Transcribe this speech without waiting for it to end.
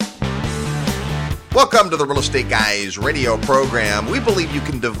Welcome to the Real Estate Guys radio program. We believe you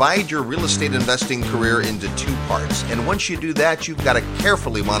can divide your real estate investing career into two parts. And once you do that, you've got to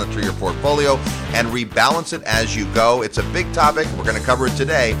carefully monitor your portfolio and rebalance it as you go. It's a big topic. We're going to cover it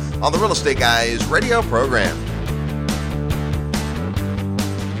today on the Real Estate Guys radio program.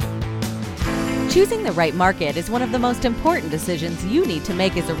 Choosing the right market is one of the most important decisions you need to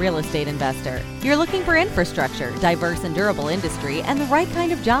make as a real estate investor. You're looking for infrastructure, diverse and durable industry, and the right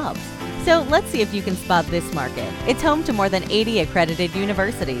kind of jobs. So let's see if you can spot this market. It's home to more than 80 accredited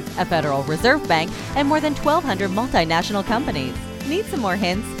universities, a Federal Reserve Bank, and more than 1,200 multinational companies. Need some more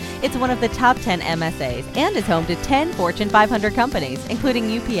hints? It's one of the top 10 MSAs and is home to 10 Fortune 500 companies,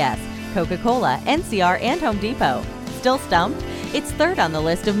 including UPS, Coca-Cola, NCR, and Home Depot. Still stumped? It's third on the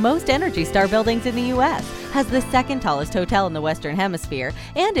list of most Energy Star buildings in the U.S., has the second tallest hotel in the Western Hemisphere,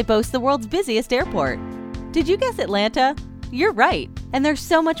 and it boasts the world's busiest airport. Did you guess Atlanta? You're right. And there's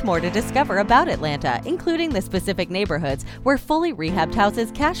so much more to discover about Atlanta, including the specific neighborhoods where fully rehabbed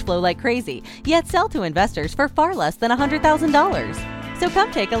houses cash flow like crazy, yet sell to investors for far less than $100,000. So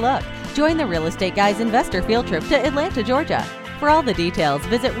come take a look. Join the Real Estate Guys investor field trip to Atlanta, Georgia. For all the details,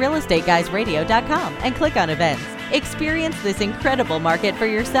 visit realestateguysradio.com and click on events. Experience this incredible market for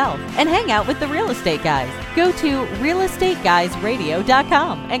yourself and hang out with the Real Estate Guys. Go to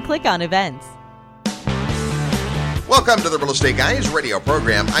realestateguysradio.com and click on events. Welcome to the Real Estate Guys radio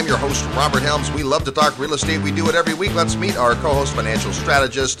program. I'm your host, Robert Helms. We love to talk real estate. We do it every week. Let's meet our co-host, financial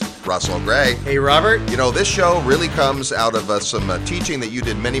strategist, Russell Gray. Hey, Robert. You know, this show really comes out of some teaching that you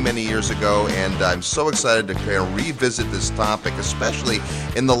did many, many years ago, and I'm so excited to kind of revisit this topic, especially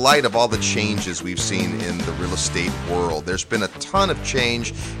in the light of all the changes we've seen in the real estate world. There's been a ton of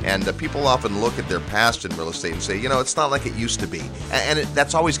change, and people often look at their past in real estate and say, you know, it's not like it used to be. And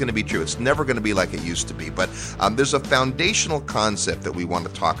that's always going to be true. It's never going to be like it used to be. But there's a foundational concept that we want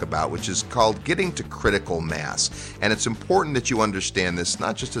to talk about, which is called getting to critical mass. And it's important that you understand this,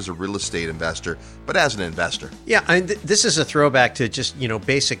 not just as a real estate investor, but as an investor. Yeah, this is a throwback to just,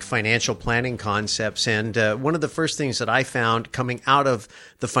 basic financial planning concepts. And one of the first things that I found coming out of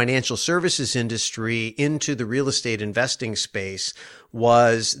the financial services industry into the real estate investing space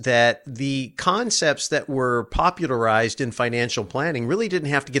was that the concepts that were popularized in financial planning really didn't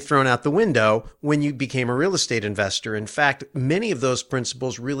have to get thrown out the window when you became a real estate investor. In fact, many of those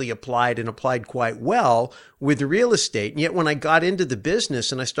principles really applied quite well with the real estate. And yet when I got into the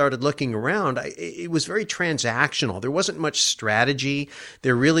business and I started looking around, it was very transactional. There wasn't much strategy.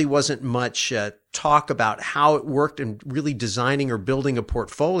 There really wasn't much talk about how it worked and really designing or building a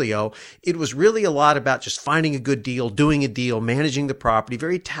portfolio. It was really a lot about just finding a good deal, doing a deal, managing the property,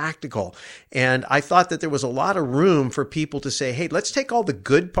 very tactical. And I thought that there was a lot of room for people to say, hey, let's take all the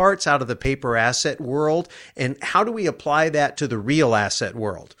good parts out of the paper asset world, and how do we apply that to the real asset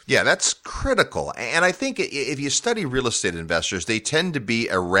world? Yeah, that's critical. And I think if you study real estate investors, they tend to be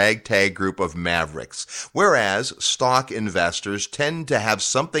a ragtag group of mavericks, whereas stock investors tend to have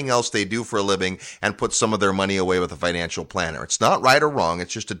something else they do for a living and put some of their money away with a financial planner. It's not right or wrong.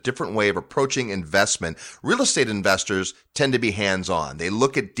 It's just a different way of approaching investment. Real estate investors tend to be hands-on. They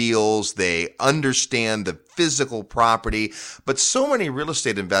look at deals. They understand the physical property. But so many real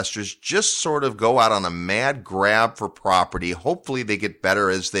estate investors just sort of go out on a mad grab for property. Hopefully they get better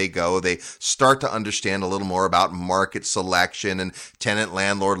as they go. They start to understand a little more about market selection and tenant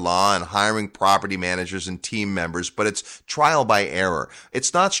landlord law and hiring property managers and team members. But it's trial by error.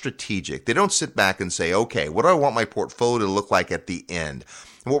 It's not strategic. They don't sit back and say, okay, what do I want my portfolio to look like at the end?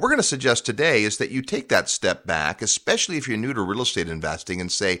 And what we're going to suggest today is that you take that step back, especially if you're new to real estate investing,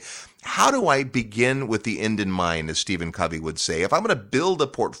 and say, how do I begin with the end in mind, as Stephen Covey would say? If I'm going to build a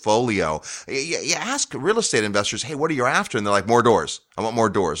portfolio, you ask real estate investors, hey, what are you after? And they're like, more doors. I want more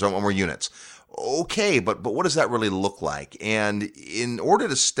doors. I want more units. Okay, but what does that really look like? And in order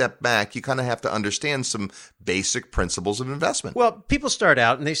to step back, you kind of have to understand some basic principles of investment. Well, people start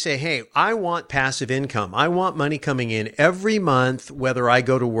out and they say, hey, I want passive income. I want money coming in every month, whether I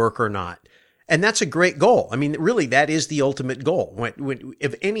go to work or not. And that's a great goal. I mean, really, that is the ultimate goal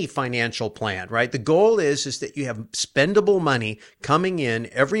of any financial plan, right? The goal is that you have spendable money coming in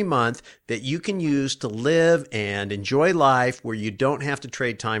every month that you can use to live and enjoy life where you don't have to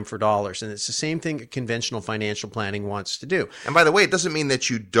trade time for dollars. And it's the same thing that conventional financial planning wants to do. And by the way, it doesn't mean that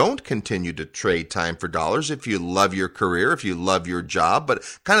you don't continue to trade time for dollars if you love your career, if you love your job. But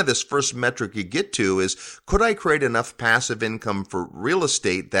kind of this first metric you get to is, could I create enough passive income for real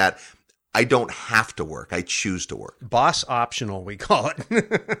estate that I don't have to work. I choose to work. Boss optional, we call it.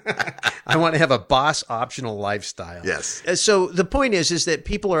 I want to have a boss optional lifestyle. Yes. So the point is that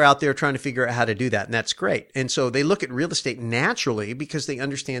people are out there trying to figure out how to do that, and that's great. And so they look at real estate naturally because they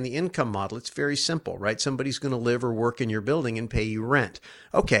understand the income model. It's very simple, right? Somebody's going to live or work in your building and pay you rent.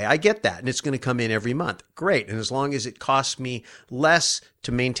 Okay, I get that. And it's going to come in every month. Great. And as long as it costs me less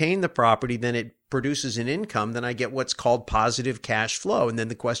to maintain the property than it produces an income, then I get what's called positive cash flow. And then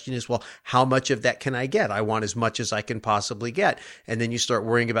the question is, well, how much of that can I get? I want as much as I can possibly get. And then you start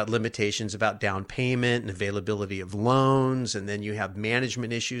worrying about limitations about down payment and availability of loans. And then you have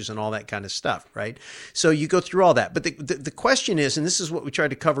management issues and all that kind of stuff, right? So you go through all that. But the question is, and this is what we try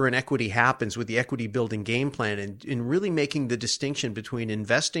to cover in Equity Happens with the equity building game plan, and in really making the distinction between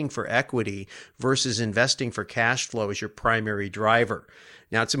investing for equity versus investing for cash flow as your primary driver.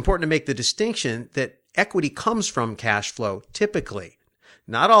 Now, it's important to make the distinction that equity comes from cash flow typically.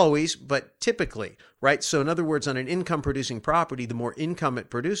 Not always, but typically, right? So in other words, on an income producing property, the more income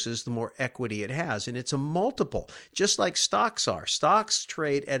it produces, the more equity it has. And it's a multiple, just like stocks are. Stocks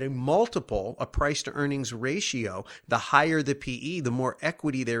trade at a multiple, a price to earnings ratio. The higher the PE, the more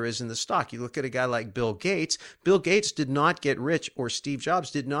equity there is in the stock. You look at a guy like Bill Gates. Bill Gates did not get rich, or Steve Jobs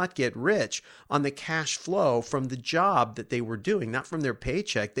did not get rich on the cash flow from the job that they were doing, not from their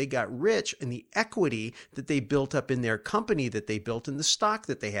paycheck. They got rich in the equity that they built up in their company that they built, in the stock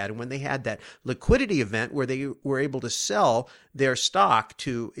that they had. And when they had that liquidity event where they were able to sell their stock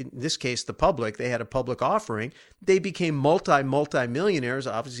to, in this case, the public, they had a public offering, they became multi-millionaires,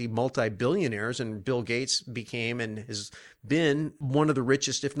 obviously multi-billionaires, and Bill Gates became and has been one of the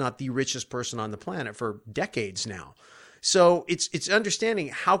richest, if not the richest person on the planet for decades now. So it's understanding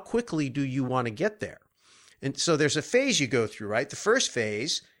how quickly do you want to get there. And so there's a phase you go through, right? The first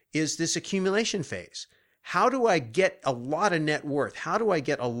phase is this accumulation phase. How do I get a lot of net worth? How do I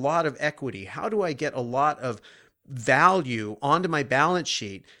get a lot of equity? How do I get a lot of value onto my balance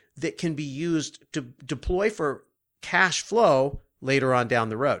sheet that can be used to deploy for cash flow later on down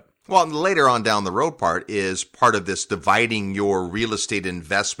the road? Well, the later on down the road part is part of this dividing your real estate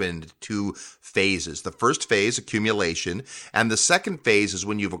investment into two phases. The first phase, accumulation, and the second phase is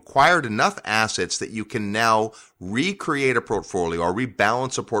when you've acquired enough assets that you can now recreate a portfolio or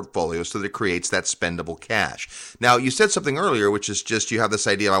rebalance a portfolio so that it creates that spendable cash. Now, you said something earlier, which is just you have this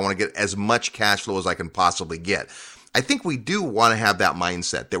idea of I want to get as much cash flow as I can possibly get. I think we do want to have that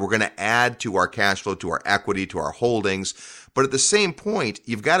mindset that we're going to add to our cash flow, to our equity, to our holdings. But at the same point,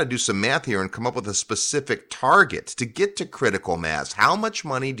 you've got to do some math here and come up with a specific target to get to critical mass. How much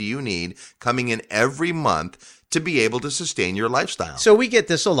money do you need coming in every month to be able to sustain your lifestyle? So we get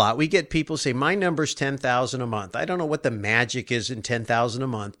this a lot. We get people say, my number's $10,000 a month. I don't know what the magic is in $10,000 a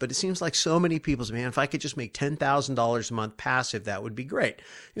month, but it seems like so many people say, man, if I could just make $10,000 a month passive, that would be great.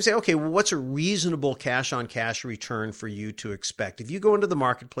 You say, okay, well, what's a reasonable cash on cash return for you to expect? If you go into the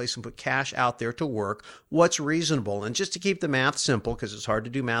marketplace and put cash out there to work, what's reasonable? And just to keep the math simple, because it's hard to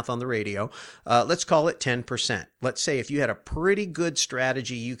do math on the radio, let's call it 10%. Let's say if you had a pretty good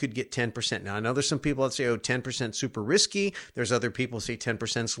strategy, you could get 10%. Now, I know there's some people that say, 10% super risky. There's other people who say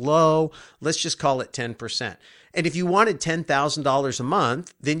 10% is low. Let's just call it 10%. And if you wanted $10,000 a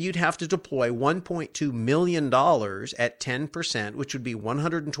month, then you'd have to deploy $1.2 million at 10%, which would be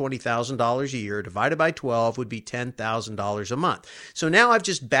 $120,000 a year, divided by 12 would be $10,000 a month. So now I've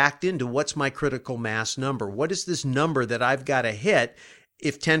just backed into what's my critical mass number. What is this number that I've got to hit?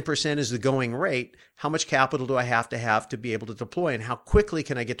 If 10% is the going rate, how much capital do I have to be able to deploy, and how quickly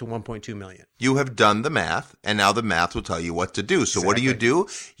can I get to 1.2 million? You have done the math, and now the math will tell you what to do. So What do?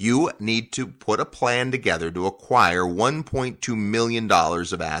 You need to put a plan together to acquire $1.2 million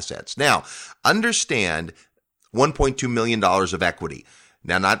of assets. Now, understand $1.2 million of equity.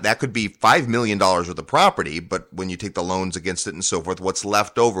 Now, that could be $5 million worth of property, but when you take the loans against it and so forth, what's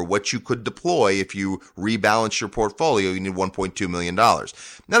left over, what you could deploy if you rebalance your portfolio, you need $1.2 million.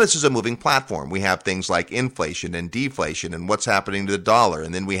 Now, this is a moving platform. We have things like inflation and deflation and what's happening to the dollar.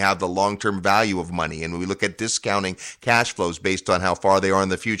 And then we have the long-term value of money. And we look at discounting cash flows based on how far they are in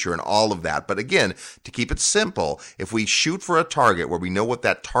the future and all of that. But again, to keep it simple, if we shoot for a target where we know what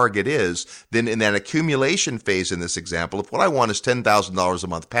that target is, then in that accumulation phase in this example, if what I want is $10,000 a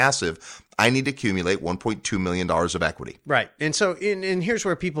month passive, I need to accumulate $1.2 million of equity. Right. And so, and here's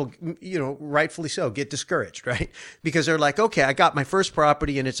where people, rightfully so, get discouraged, right? Because they're like, okay, I got my first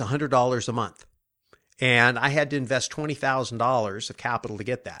property and it's $100 a month. And I had to invest $20,000 of capital to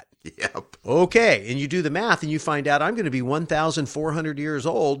get that. Yep. Okay. And you do the math and you find out I'm going to be 1,400 years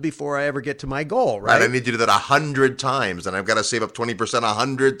old before I ever get to my goal, right? I need to do that 100 times, and I've got to save up 20%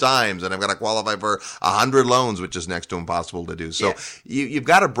 100 times, and I've got to qualify for 100 loans, which is next to impossible to do. So you've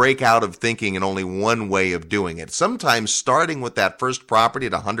got to break out of thinking in only one way of doing it. Sometimes starting with that first property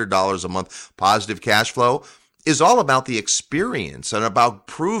at $100 a month positive cash flow is all about the experience and about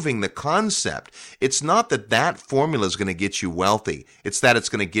proving the concept. It's not that formula is going to get you wealthy. It's that it's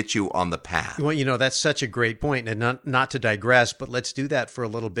going to get you on the path. Well, that's such a great point. And not to digress, but let's do that for a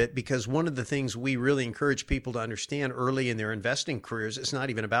little bit, because one of the things we really encourage people to understand early in their investing careers, it's not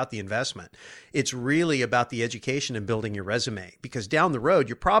even about the investment. It's really about the education and building your resume, because down the road,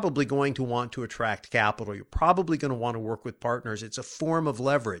 you're probably going to want to attract capital. You're probably going to want to work with partners. It's a form of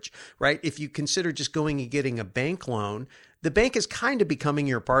leverage, right? If you consider just going and getting a bank loan, the bank is kind of becoming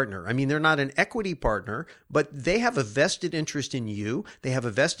your partner. I mean, they're not an equity partner, but they have a vested interest in you. They have a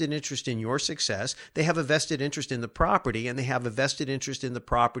vested interest in your success. They have a vested interest in the property, and they have a vested interest in the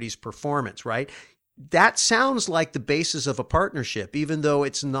property's performance, right? That sounds like the basis of a partnership, even though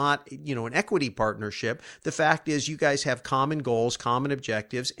it's not, an equity partnership. The fact is you guys have common goals, common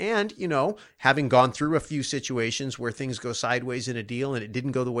objectives, and, having gone through a few situations where things go sideways in a deal and it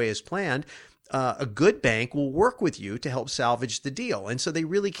didn't go the way as planned, a good bank will work with you to help salvage the deal. And so they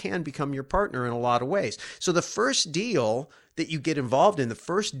really can become your partner in a lot of ways. So the first deal that you get involved in, the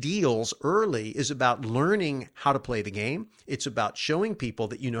first deals early, is about learning how to play the game. It's about showing people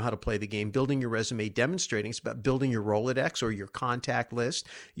that you know how to play the game, building your resume, demonstrating. It's about building your Rolodex or your contact list,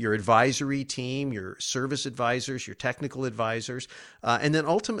 your advisory team, your service advisors, your technical advisors, and then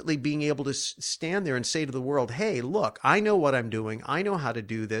ultimately being able to stand there and say to the world, hey, look, I know what I'm doing. I know how to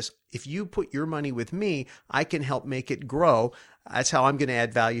do this. If you put your money with me, I can help make it grow. That's how I'm going to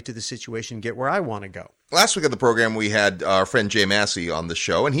add value to the situation, get where I want to go. Last week on the program, we had our friend Jay Massey on the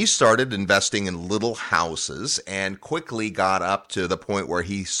show, and he started investing in little houses and quickly got up to the point where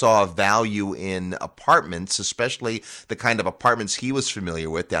he saw value in apartments, especially the kind of apartments he was familiar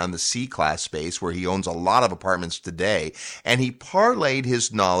with down in the C-class space, where he owns a lot of apartments today. And he parlayed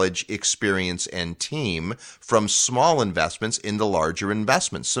his knowledge, experience, and team from small investments into larger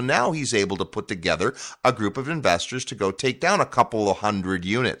investments. So now he's able to put together a group of investors to go take down a couple of hundred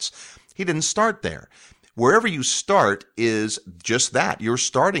units. He didn't start there. Wherever you start is just that, your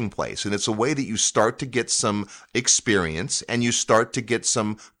starting place. And it's a way that you start to get some experience and you start to get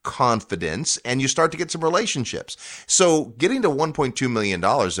some confidence and you start to get some relationships. So getting to $1.2 million,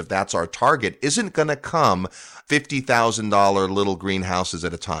 if that's our target, isn't going to come $50,000 little greenhouses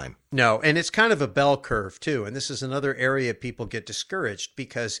at a time. No, and it's kind of a bell curve too. And this is another area people get discouraged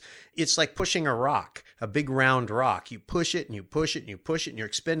because it's like pushing a rock, a big round rock. You push it and you push it and you push it and you're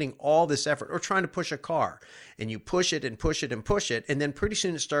expending all this effort, or trying to push a car, and you push it and push it and push it. And then pretty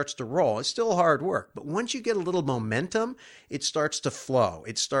soon it starts to roll. It's still hard work, but once you get a little momentum, it starts to flow.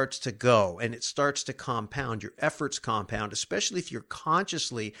 It starts to go and it starts to compound. Your efforts compound, especially if you're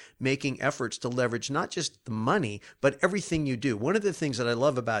consciously making efforts to leverage not just the money, but everything you do. One of the things that I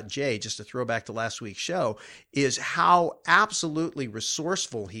love about Jay, just to throw back to last week's show, is how absolutely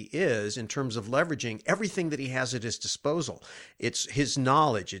resourceful he is in terms of leveraging everything that he has at his disposal. It's his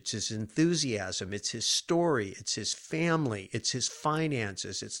knowledge, it's his enthusiasm, it's his story, it's his family, it's his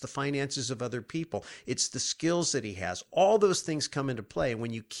finances, it's the finances of other people, it's the skills that he has. All those things come into play. And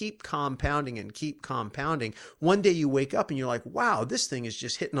when you keep compounding and keep compounding, one day you wake up and you're like, wow, this thing is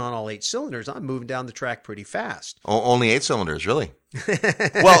just hitting on all 8 cylinders. I'm moving down the track pretty fast. Only 8 cylinders, really?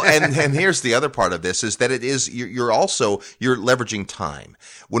 Well, and here's the other part of this is that you're leveraging time.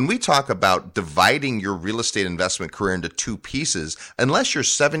 When we talk about dividing your real estate investment career into 2 pieces, unless you're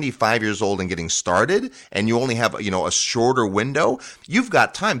 75 years old and getting started and you only have, a shorter window, you've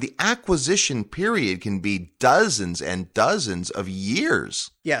got time. The acquisition period can be dozens and dozens of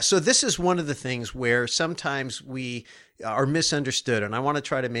years. Yeah. So this is one of the things where sometimes we are misunderstood. And I want to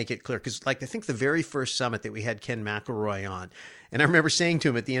try to make it clear because I think the very first summit that we had Ken McElroy on, and I remember saying to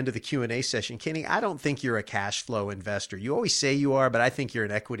him at the end of the Q&A session, Kenny, I don't think you're a cash flow investor. You always say you are, but I think you're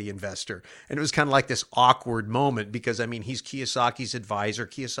an equity investor. And it was kind of like this awkward moment because, he's Kiyosaki's advisor.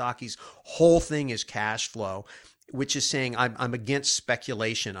 Kiyosaki's whole thing is cash flow, which is saying I'm against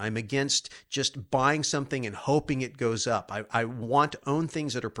speculation. I'm against just buying something and hoping it goes up. I want to own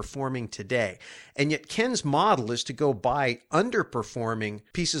things that are performing today. And yet Ken's model is to go buy underperforming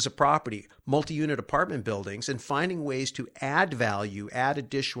pieces of property, multi-unit apartment buildings, and finding ways to add value, add a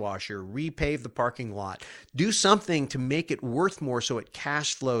dishwasher, repave the parking lot, do something to make it worth more so it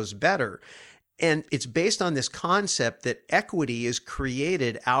cash flows better. And it's based on this concept that equity is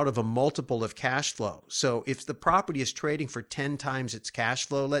created out of a multiple of cash flow. So if the property is trading for 10 times its cash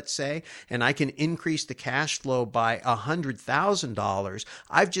flow, let's say, and I can increase the cash flow by $100,000,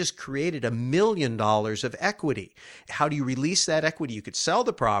 I've just created $1 million of equity. How do you release that equity? You could sell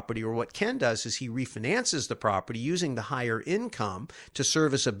the property, or what Ken does is he refinances the property using the higher income to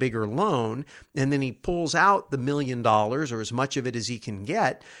service a bigger loan, and then he pulls out the $1 million or as much of it as he can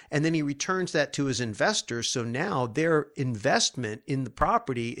get, and then he returns that to his investors. So now their investment in the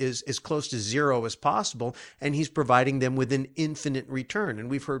property is as close to zero as possible, and he's providing them with an infinite return. And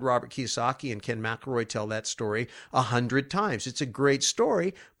we've heard Robert Kiyosaki and Ken McElroy tell that story 100 times. It's a great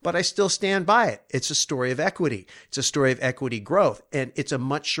story, but I still stand by it. It's a story of equity. It's a story of equity growth, and it's a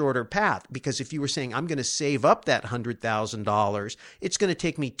much shorter path, because if you were saying, I'm going to save up that $100,000, it's going to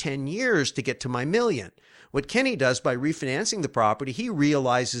take me 10 years to get to my $1 million. What Kenny does by refinancing the property, he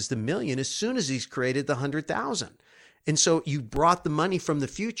realizes the $1 million as soon as he's created the $100,000. And so you brought the money from the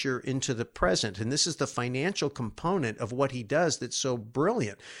future into the present. And this is the financial component of what he does that's so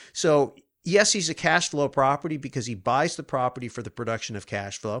brilliant. So yes, he's a cash flow property because he buys the property for the production of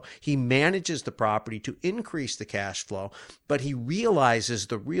cash flow. He manages the property to increase the cash flow, but he realizes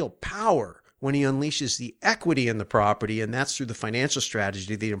the real power when he unleashes the equity in the property, and that's through the financial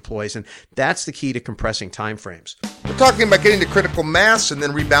strategy that he employs, and that's the key to compressing timeframes. We're talking about getting to critical mass and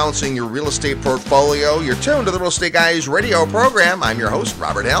then rebalancing your real estate portfolio. You're tuned to the Real Estate Guys radio program. I'm your host,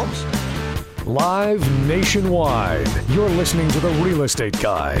 Robert Helms. Live nationwide, you're listening to the Real Estate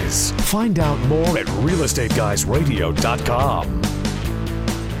Guys. Find out more at realestateguysradio.com.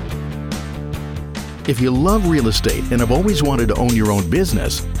 If you love real estate and have always wanted to own your own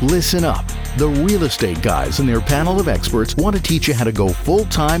business, listen up. The Real Estate Guys and their panel of experts want to teach you how to go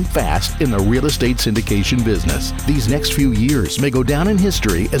full-time fast in the real estate syndication business. These next few years may go down in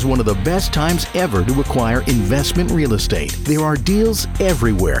history as one of the best times ever to acquire investment real estate. There are deals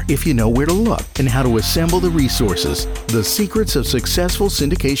everywhere if you know where to look and how to assemble the resources. The Secrets of Successful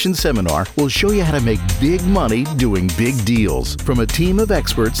Syndication seminar will show you how to make big money doing big deals from a team of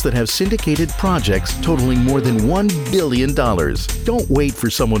experts that have syndicated projects totaling more than $1 billion. Don't wait for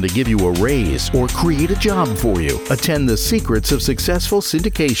someone to give you a raise or create a job for you. Attend the Secrets of Successful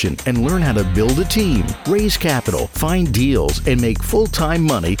Syndication and learn how to build a team, raise capital, find deals, and make full-time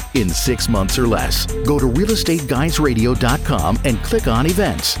money in 6 months or less. Go to realestateguysradio.com and click on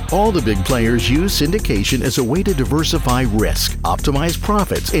events. All the big players use syndication as a way to diversify risk, optimize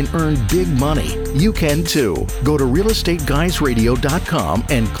profits, and earn big money. You can too. Go to realestateguysradio.com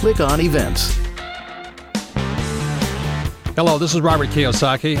and click on events. Hello, this is Robert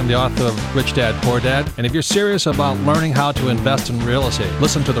Kiyosaki. I'm the author of Rich Dad, Poor Dad. And if you're serious about learning how to invest in real estate,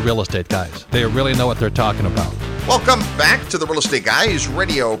 listen to the Real Estate Guys. They really know what they're talking about. Welcome back to the Real Estate Guys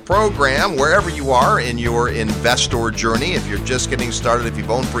radio program, wherever you are in your investor journey. If you're just getting started, if you've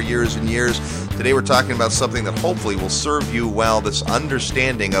owned for years and years, today we're talking about something that hopefully will serve you well, this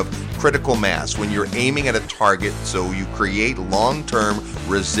understanding of critical mass. When you're aiming at a target so you create long-term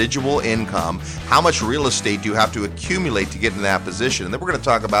residual income, how much real estate do you have to accumulate to get in that position? And then we're going to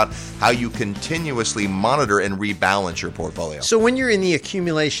talk about how you continuously monitor and rebalance your portfolio. So when you're in the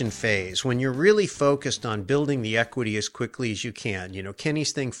accumulation phase, when you're really focused on building the equity as quickly as you can, you know,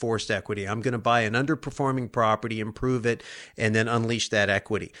 Kenny's thing, forced equity. I'm going to buy an underperforming property, improve it, and then unleash that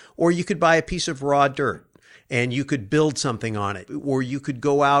equity. Or you could buy a piece of raw dirt and you could build something on it. Or you could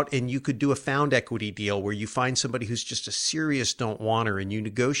go out and you could do a found equity deal where you find somebody who's just a serious don't-wanter and you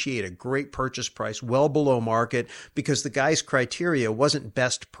negotiate a great purchase price well below market because the guy's criteria wasn't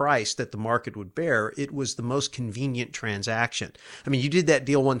best price that the market would bear. It was the most convenient transaction. I mean, you did that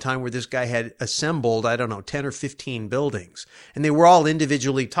deal one time where this guy had assembled, 10 or 15 buildings, and they were all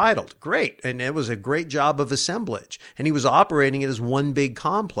individually titled. Great. And it was a great job of assemblage. And he was operating it as one big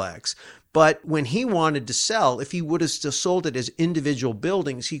complex. But when he wanted to sell, if he would have still sold it as individual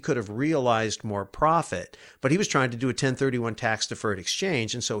buildings, he could have realized more profit. But he was trying to do a 1031 tax-deferred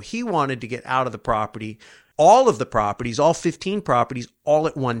exchange, and so he wanted to get out of the property, all of the properties, all 15 properties, all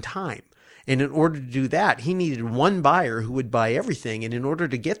at one time. And in order to do that, he needed one buyer who would buy everything. And in order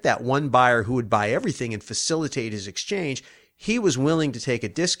to get that one buyer who would buy everything and facilitate his exchange, he was willing to take a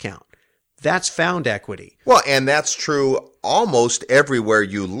discount. That's found equity. Well, and that's true almost everywhere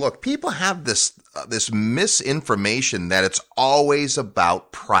you look. People have this misinformation that it's always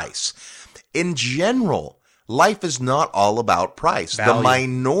about price. In general, life is not all about price. Value. The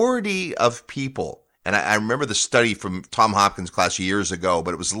minority of people And I remember the study from Tom Hopkins' class years ago,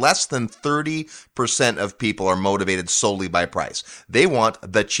 but it was less than 30% of people are motivated solely by price. They want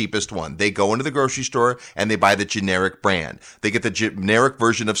the cheapest one. They go into the grocery store and they buy the generic brand. They get the generic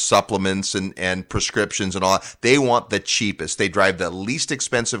version of supplements and prescriptions and all that. They want the cheapest. They drive the least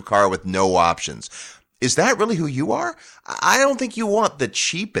expensive car with no options. Is that really who you are? I don't think you want the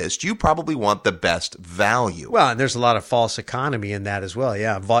cheapest. You probably want the best value. Well, and there's a lot of false economy in that as well.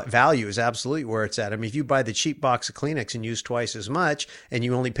 Yeah, value is absolutely where it's at. I mean, if you buy the cheap box of Kleenex and use twice as much and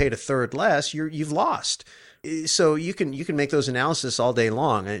you only paid a third less, you've lost. So you can make those analysis all day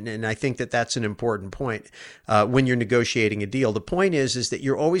long, and I think that that's an important point when you're negotiating a deal. The point is that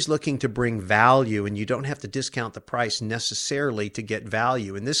you're always looking to bring value, and you don't have to discount the price necessarily to get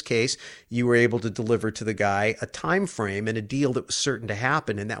value. In this case, you were able to deliver to the guy a time frame and a deal that was certain to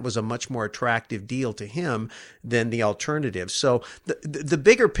happen, and that was a much more attractive deal to him than the alternative. So the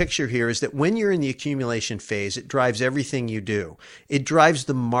bigger picture here is that when you're in the accumulation phase, it drives everything you do. It drives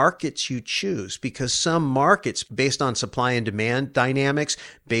the markets you choose, because some markets, based on supply and demand dynamics,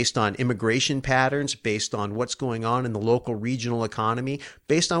 based on immigration patterns, based on what's going on in the local regional economy,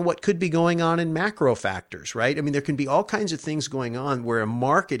 based on what could be going on in macro factors, right? I mean, there can be all kinds of things going on where a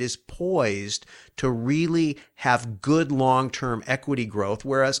market is poised to really have good long-term equity growth,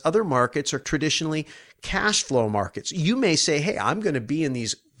 whereas other markets are traditionally cash flow markets. You may say, hey, I'm going to be in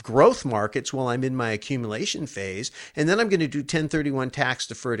these growth markets while I'm in my accumulation phase, and then I'm going to do 1031 tax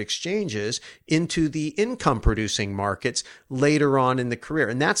deferred exchanges into the income producing markets later on in the career.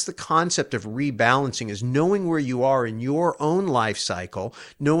 And that's the concept of rebalancing, is knowing where you are in your own life cycle,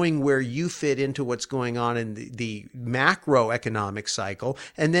 knowing where you fit into what's going on in the macroeconomic cycle,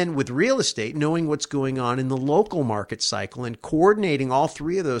 and then with real estate, knowing what's going on in the local market cycle and coordinating all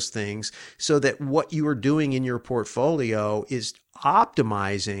three of those things so that what you are doing in your portfolio is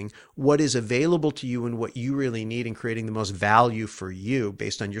optimizing what is available to you and what you really need, and creating the most value for you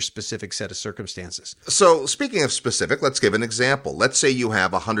based on your specific set of circumstances. So speaking of specific, let's give an example. Let's say you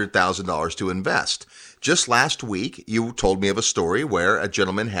have $100,000 to invest. Just last week, you told me of a story where a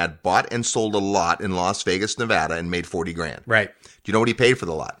gentleman had bought and sold a lot in Las Vegas, Nevada, and made $40,000. Right. Do you know what he paid for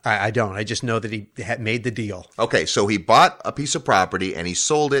the lot? I don't. I just know that he had made the deal. Okay, so he bought a piece of property and he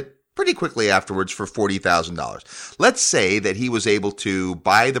sold it pretty quickly afterwards for $40,000. Let's say that he was able to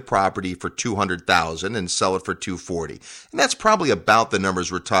buy the property for $200,000 and sell it for $240,000. And that's probably about the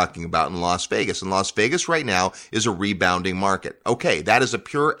numbers we're talking about in Las Vegas. And Las Vegas right now is a rebounding market. Okay, that is a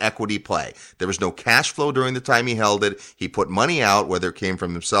pure equity play. There was no cash flow during the time he held it. He put money out, whether it came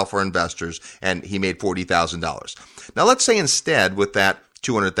from himself or investors, and he made $40,000. Now let's say instead with that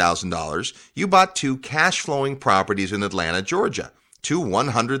 $200,000, you bought two cash flowing properties in Atlanta, Georgia. Two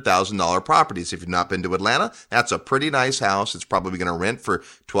 $100,000 properties. If you've not been to Atlanta, that's a pretty nice house. It's probably going to rent for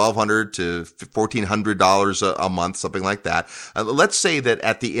 $1,200 to $1,400 a month, something like that. Let's say that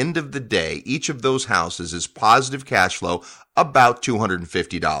at the end of the day, each of those houses is positive cash flow, about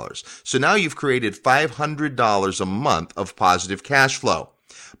 $250. So now you've created $500 a month of positive cash flow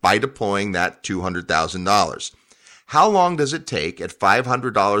by deploying that $200,000. How long does it take at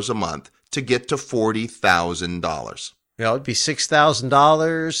 $500 a month to get to $40,000? Well, it'd be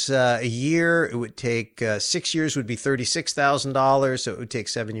 $6,000 a year. It would take 6 years, would be $36,000. So it would take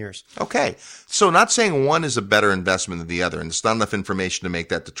 7 years. Okay. So not saying one is a better investment than the other, and it's not enough information to make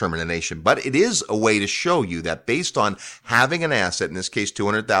that determination, but it is a way to show you that based on having an asset, in this case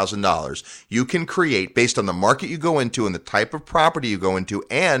 $200,000, you can create, based on the market you go into and the type of property you go into,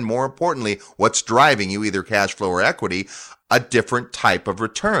 and more importantly, what's driving you, either cash flow or equity, a different type of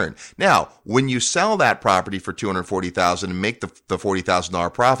return. Now, when you sell that property for $240,000 and make the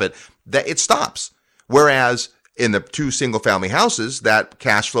 $40,000 profit, that it stops. Whereas in the two single-family houses, that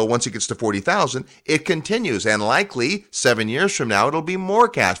cash flow, once it gets to $40,000, it continues. And likely 7 years from now, it'll be more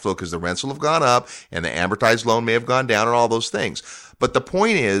cash flow because the rents will have gone up and the amortized loan may have gone down and all those things. But the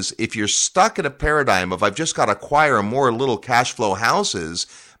point is, if you're stuck in a paradigm of I've just got to acquire more little cash flow houses,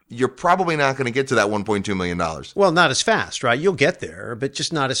 you're probably not going to get to that $1.2 million. Well, not as fast, right? You'll get there, but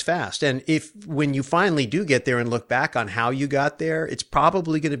just not as fast. And when you finally do get there and look back on how you got there, it's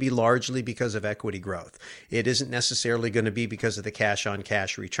probably going to be largely because of equity growth. It isn't necessarily going to be because of the cash on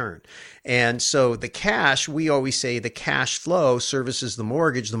cash return. And so the cash, we always say the cash flow services the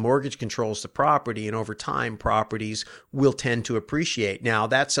mortgage controls the property, and over time, properties will tend to appreciate. Now,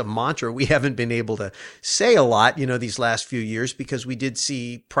 that's a mantra we haven't been able to say a lot, these last few years, because we did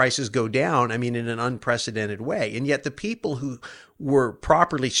see prices go down, in an unprecedented way. And yet the people who were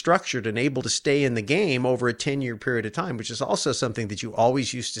properly structured and able to stay in the game over a 10-year period of time, which is also something that you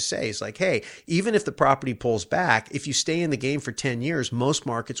always used to say. It's like, hey, even if the property pulls back, if you stay in the game for 10 years, most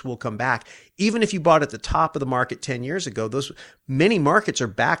markets will come back. Even if you bought at the top of the market 10 years ago, those many markets are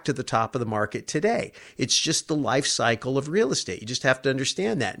back to the top of the market today. It's just the life cycle of real estate. You just have to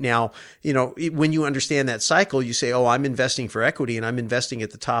understand that. Now, when you understand that cycle, you say, oh, I'm investing for equity and I'm investing at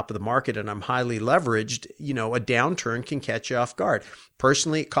the top of the market and I'm highly leveraged. A downturn can catch you off guard.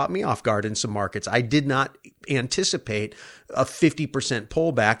 Personally, it caught me off guard in some markets. I did not anticipate a 50%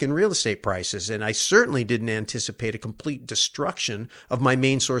 pullback in real estate prices. And I certainly didn't anticipate a complete destruction of my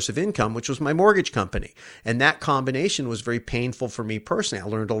main source of income, which was my mortgage company. And that combination was very painful for me personally. I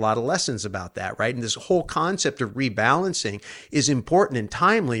learned a lot of lessons about that, right? And this whole concept of rebalancing is important and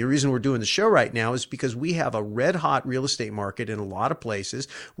timely. The reason we're doing the show right now is because we have a red hot real estate market in a lot of places.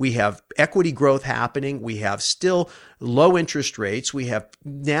 We have equity growth happening. We have still low interest rates. We have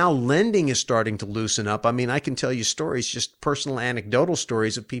now lending is starting to loosen up. I mean, I can tell you stories, just personal anecdotal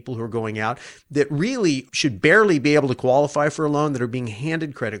stories of people who are going out that really should barely be able to qualify for a loan, that are being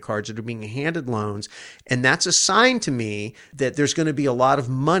handed credit cards, that are being handed loans. And that's a sign to me that there's going to be a lot of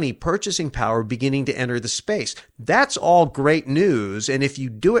money, purchasing power beginning to enter the space. That's all great news. And if you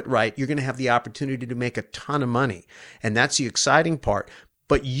do it right, you're going to have the opportunity to make a ton of money. And that's the exciting part.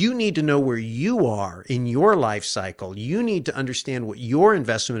 But you need to know where you are in your life cycle. You need to understand what your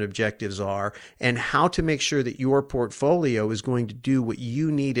investment objectives are and how to make sure that your portfolio is going to do what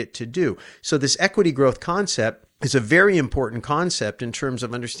you need it to do. So this equity growth concept is a very important concept in terms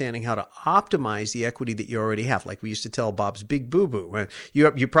of understanding how to optimize the equity that you already have. Like we used to tell Bob's Big Boo-Boo.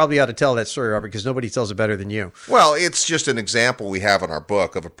 You probably ought to tell that story, Robert, because nobody tells it better than you. Well, it's just an example we have in our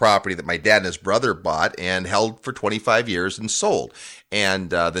book of a property that my dad and his brother bought and held for 25 years and sold.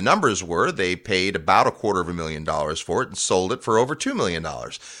 And the numbers were they paid about $250,000 for it and sold it for over $2 million.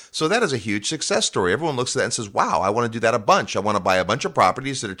 So that is a huge success story. Everyone looks at that and says, wow, I want to do that a bunch. I want to buy a bunch of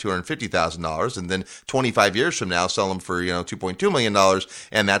properties that are $250,000 and then 25 years from now sell them for $2.2 million.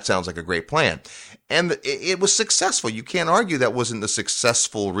 And that sounds like a great plan. And it was successful. You can't argue that wasn't a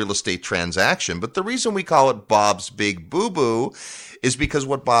successful real estate transaction. But the reason we call it Bob's Big Boo-Boo is because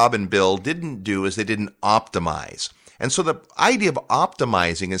what Bob and Bill didn't do is they didn't optimize. And so the idea of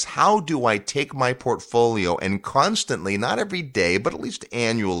optimizing is how do I take my portfolio and constantly, not every day, but at least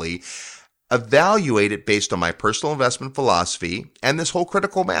annually, evaluate it based on my personal investment philosophy and this whole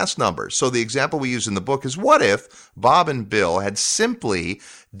critical mass number. So the example we use in the book is, what if Bob and Bill had simply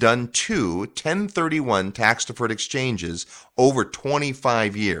done 2 1031 tax-deferred exchanges over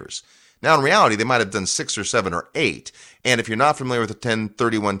 25 years? Now, in reality, they might have done 6 or 7 or 8. And if you're not familiar with the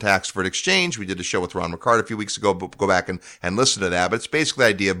 1031 tax-deferred exchange, we did a show with Ron McCart a few weeks ago. Go back and listen to that. But it's basically the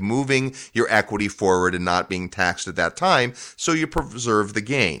idea of moving your equity forward and not being taxed at that time, so you preserve the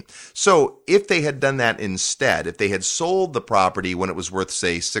gain. So if they had done that instead, if they had sold the property when it was worth,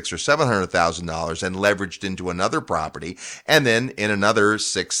 say, $600,000 or $700,000 and leveraged into another property, and then in another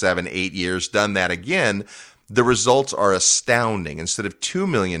 6, 7, 8 years done that again, the results are astounding. Instead of $2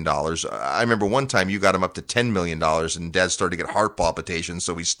 million, I remember one time you got him up to $10 million and Dad started to get heart palpitations,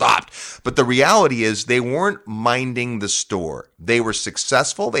 so we stopped. But the reality is they weren't minding the store. They were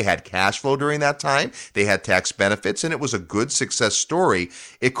successful. They had cash flow during that time. They had tax benefits, and it was a good success story.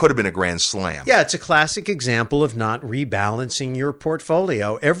 It could have been a grand slam. Yeah, it's a classic example of not rebalancing your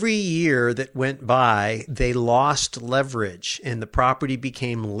portfolio. Every year that went by, they lost leverage, and the property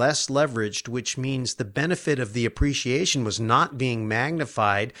became less leveraged, which means the benefit of the appreciation was not being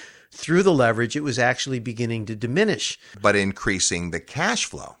magnified through the leverage. It was actually beginning to diminish. But increasing the cash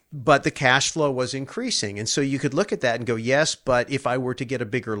flow. But the cash flow was increasing. And so you could look at that and go, yes, but if I were to get a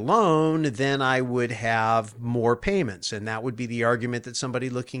bigger loan, then I would have more payments. And that would be the argument that somebody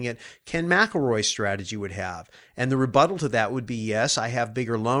looking at Ken McElroy's strategy would have. And the rebuttal to that would be, yes, I have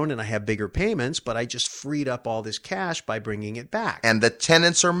bigger loan and I have bigger payments, but I just freed up all this cash by bringing it back. And the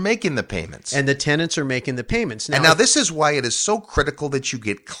tenants are making the payments. And the tenants are making the payments. Now this is why it is so critical that you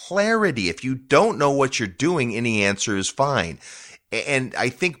get clarity. If you don't know what you're doing, any answer is fine. And I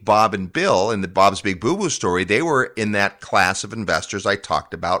think Bob and Bill in the Bob's Big Boo-Boo story, they were in that class of investors I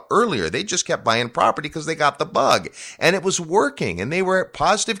talked about earlier. They just kept buying property because they got the bug and it was working and they were at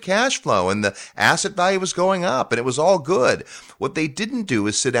positive cash flow and the asset value was going up and it was all good. What they didn't do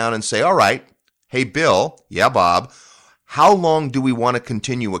is sit down and say, all right, hey, Bill, yeah, Bob, how long do we want to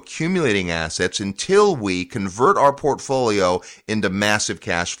continue accumulating assets until we convert our portfolio into massive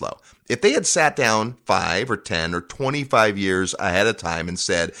cash flow? If they had sat down 5 or 10 or 25 years ahead of time and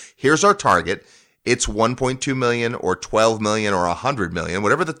said, here's our target, it's 1.2 million or 12 million or 100 million,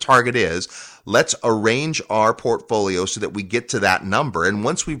 whatever the target is, let's arrange our portfolio so that we get to that number. And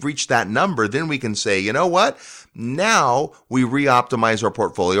once we've reached that number, then we can say, you know what? Now we re-optimize our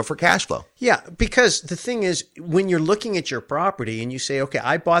portfolio for cash flow. Yeah, because the thing is, when you're looking at your property and you say, okay,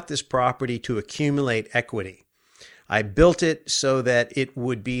 I bought this property to accumulate equity. I built it so that it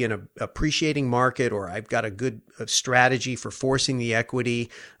would be in an appreciating market, or I've got a good strategy for forcing the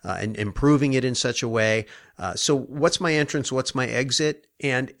equity and improving it in such a way. So what's my entrance? What's my exit?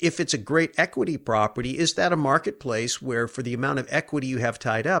 And if it's a great equity property, is that a marketplace where for the amount of equity you have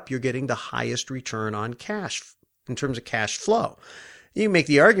tied up, you're getting the highest return on cash in terms of cash flow? You make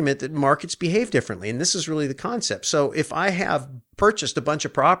the argument that markets behave differently, and this is really the concept. So if I have purchased a bunch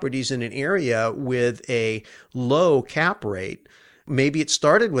of properties in an area with a low cap rate, maybe it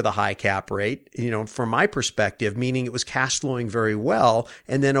started with a high cap rate, from my perspective, meaning it was cash flowing very well,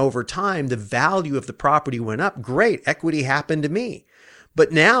 and then over time, the value of the property went up. Great, equity happened to me.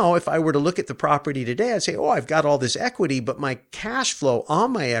 But now, if I were to look at the property today, I'd say, oh, I've got all this equity, but my cash flow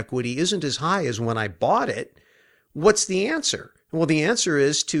on my equity isn't as high as when I bought it. What's the answer? Well, the answer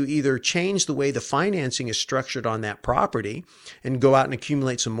is to either change the way the financing is structured on that property and go out and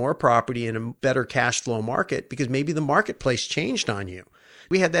accumulate some more property in a better cash flow market, because maybe the marketplace changed on you.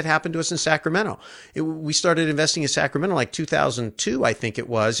 We had that happen to us in Sacramento. We started investing in Sacramento like 2002, I think it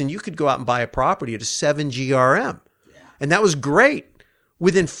was, and you could go out and buy a property at a 7 GRM. Yeah. And that was great.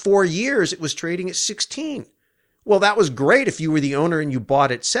 Within 4 years, it was trading at 16. Well, that was great if you were the owner and you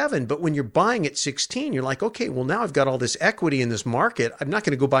bought at 7, but when you're buying at 16, you're like, okay, well, now I've got all this equity in this market. I'm not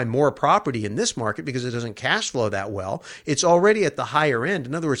going to go buy more property in this market because it doesn't cash flow that well. It's already at the higher end.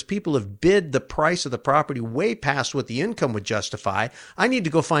 In other words, people have bid the price of the property way past what the income would justify. I need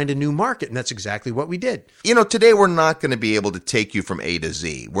to go find a new market, and that's exactly what we did. Today we're not going to be able to take you from A to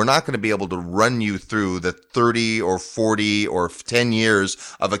Z. We're not going to be able to run you through the 30 or 40 or 10 years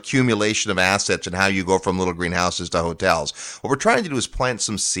of accumulation of assets and how you go from little greenhouses to hotels. What we're trying to do is plant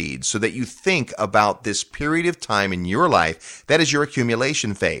some seeds so that you think about this period of time in your life that is your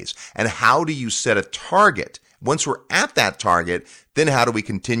accumulation phase. And how do you set a target? Once we're at that target, then how do we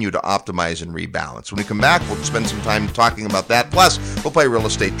continue to optimize and rebalance? When we come back, we'll spend some time talking about that. Plus, we'll play real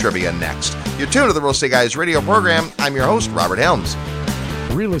estate trivia next. You're tuned to the Real Estate Guys radio program. I'm your host, Robert Helms.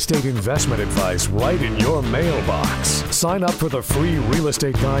 Real estate investment advice right in your mailbox. Sign up for the free Real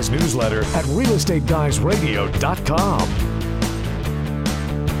Estate Guys newsletter at realestateguysradio.com.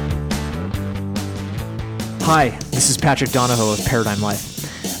 Hi, this is Patrick Donahoe of Paradigm Life.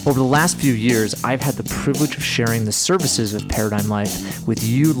 Over the last few years, I've had the privilege of sharing the services of Paradigm Life with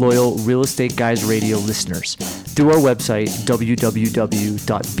you loyal Real Estate Guys Radio listeners through our website,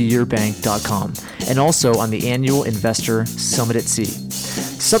 www.beyourbank.com, and also on the annual Investor Summit at Sea.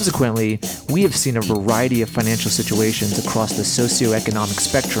 Subsequently, we have seen a variety of financial situations across the socioeconomic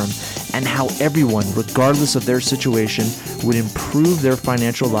spectrum and how everyone, regardless of their situation, would improve their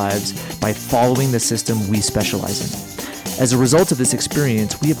financial lives by following the system we specialize in. As a result of this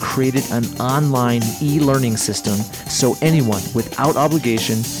experience, we have created an online e-learning system so anyone without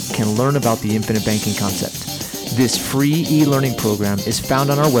obligation can learn about the infinite banking concept. This free e-learning program is found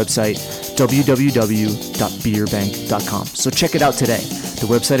on our website, www.beyourbank.com. So check it out today. The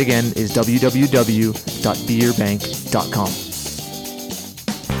website again is www.beyourbank.com.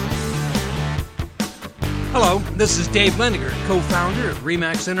 Hello, this is Dave Lendiger, co-founder of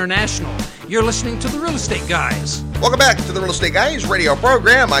RE/MAX International. You're listening to the Real Estate Guys. Welcome back to the Real Estate Guys radio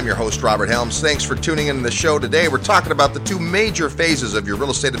program. I'm your host, Robert Helms. Thanks for tuning in to the show today. We're talking about the two major phases of your real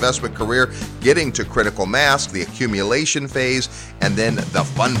estate investment career, getting to critical mass, the accumulation phase, and then the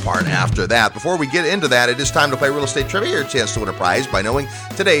fun part after that. Before we get into that, it is time to play Real Estate Trivia. Your chance to win a prize by knowing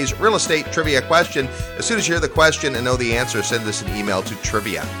today's real estate trivia question. As soon as you hear the question and know the answer, send us an email to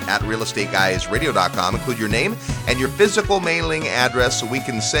trivia@realestateguysradio.com. Include your name and your physical mailing address so we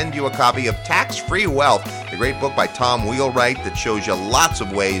can send you a copy of Tax-Free Wealth, the great book by Tom Wheelwright that shows you lots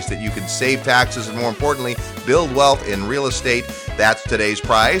of ways that you can save taxes and, more importantly, build wealth in real estate. That's today's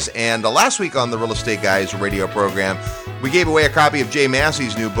prize. And last week on the Real Estate Guys radio program, we gave away a copy of Jay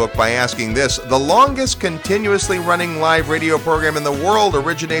Massey's new book by asking this: the longest continuously running live radio program in the world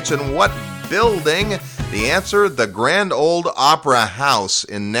originates in what building? The answer, the Grand Ole Opry House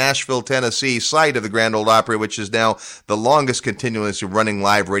in Nashville, Tennessee, site of the Grand Ole Opry, which is now the longest continuously running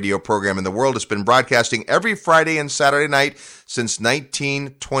live radio program in the world. It's been broadcasting every Friday and Saturday night since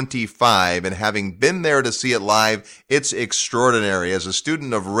 1925, and having been there to see it live, it's extraordinary. As a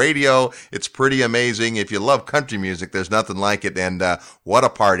student of radio, it's pretty amazing. If you love country music, there's nothing like it, and what a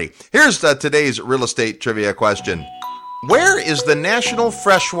party. Here's today's real estate trivia question. Where is the National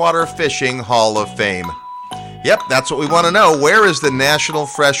Freshwater Fishing Hall of Fame? Yep, that's what we want to know. Where is the National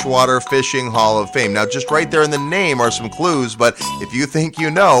Freshwater Fishing Hall of Fame? Now, just right there in the name are some clues, but if you think you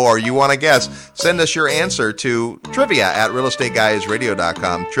know or you want to guess, send us your answer to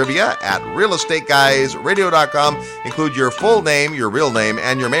trivia@realestateguysradio.com. Trivia@realestateguysradio.com. Include your full name, your real name,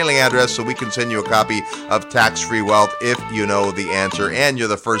 and your mailing address so we can send you a copy of Tax-Free Wealth if you know the answer, and you're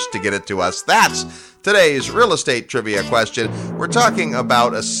the first to get it to us. That's today's real estate trivia question. We're talking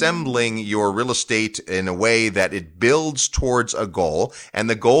about assembling your real estate in a way that it builds towards a goal, and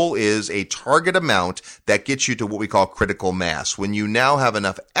the goal is a target amount that gets you to what we call critical mass. When you now have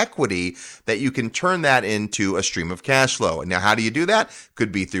enough equity that you can turn that into a stream of cash flow. And now how do you do that?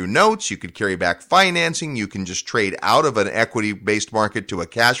 Could be through notes, you could carry back financing, you can just trade out of an equity-based market to a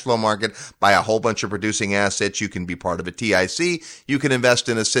cash flow market, buy a whole bunch of producing assets, you can be part of a TIC, you can invest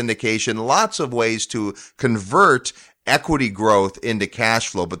in a syndication, lots of ways to convert equity growth into cash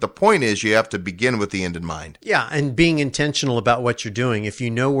flow. But the point is you have to begin with the end in mind. Yeah, and being intentional about what you're doing. If you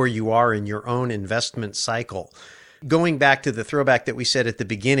know where you are in your own investment cycle. Going back to the throwback that we said at the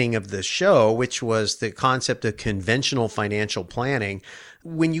beginning of the show, which was the concept of conventional financial planning,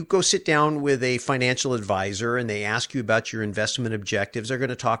 when you go sit down with a financial advisor and they ask you about your investment objectives, they're going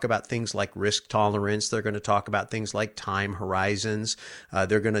to talk about things like risk tolerance. They're going to talk about things like time horizons.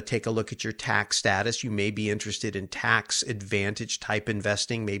 They're going to take a look at your tax status. You may be interested in tax advantage type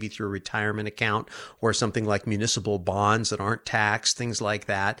investing, maybe through a retirement account or something like municipal bonds that aren't taxed, things like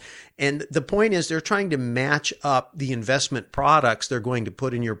that. And the point is they're trying to match up the investment products they're going to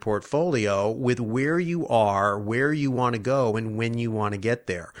put in your portfolio with where you are, where you want to go, and when you want to get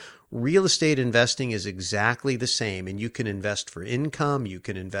there. Real estate investing is exactly the same, and you can invest for income, you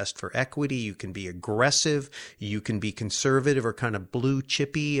can invest for equity, you can be aggressive, you can be conservative or kind of blue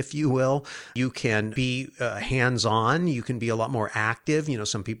chippy, if you will. You can be hands-on, you can be a lot more active. You know,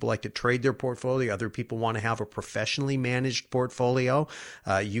 some people like to trade their portfolio, other people want to have a professionally managed portfolio.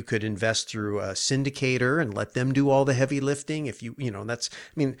 You could invest through a syndicator and let them do all the heavy lifting. If you know, a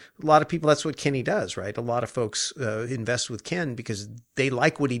lot of people, that's what Kenny does, right? A lot of folks invest with Ken because they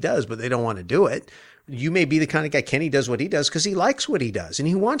like what he does, but they don't want to do it. You may be the kind of guy, Kenny does what he does because he likes what he does and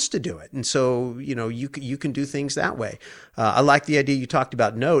he wants to do it. And so, you know, you can do things that way. I like the idea you talked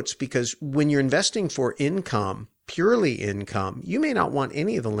about notes, because when you're investing for income, purely income, you may not want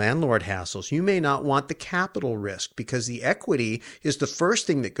any of the landlord hassles. You may not want the capital risk, because the equity is the first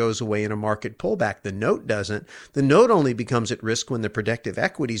thing that goes away in a market pullback. The note doesn't. The note only becomes at risk when the protective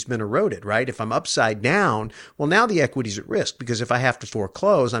equity's been eroded, right? If I'm upside down, well, now the equity's at risk, because if I have to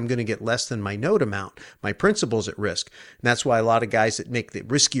foreclose, I'm going to get less than my note amount. My principal's at risk. And that's why a lot of guys that make the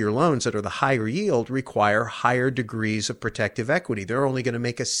riskier loans that are the higher yield require higher degrees of protective equity. They're only going to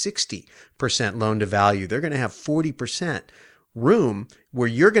make a 60% loan to value. They're going to have 40% room where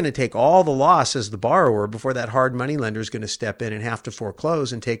you're going to take all the loss as the borrower before that hard money lender is going to step in and have to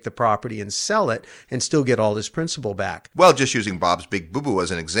foreclose and take the property and sell it and still get all this principal back. Well, just using Bob's Big Boo Boo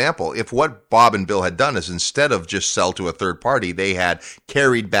as an example, if what Bob and Bill had done is instead of just sell to a third party, they had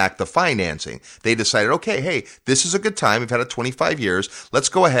carried back the financing. They decided, okay, hey, this is a good time. We've had it 25 years. Let's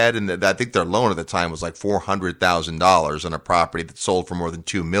go ahead. And I think their loan at the time was like $400,000 on a property that sold for more than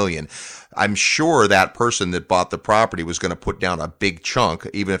 $2 million. I'm sure that person that bought the property was going to put down a big chunk,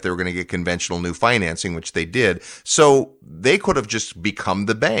 even if they were going to get conventional new financing, which they did. So they could have just become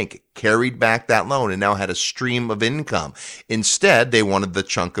the bank, carried back that loan, and now had a stream of income. Instead, they wanted the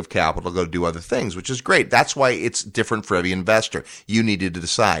chunk of capital to go do other things, which is great. That's why it's different for every investor. You needed to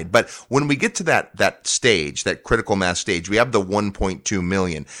decide. But when we get to that stage, that critical mass stage, we have the 1.2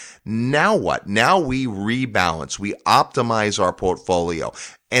 million. Now what? Now we rebalance. We optimize our portfolio.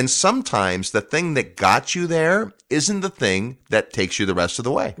 And sometimes the thing that got you there isn't the thing that takes you the rest of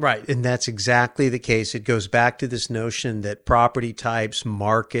the way. Right. And that's exactly the case. It goes back to this notion that property types,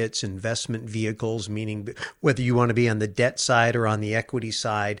 markets, investment vehicles, meaning whether you want to be on the debt side or on the equity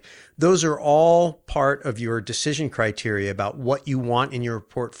side, those are all part of your decision criteria about what you want in your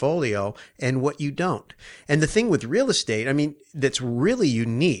portfolio and what you don't. And the thing with real estate, I mean, that's really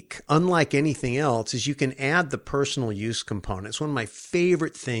unique, unlike anything else, is you can add the personal use components. One of my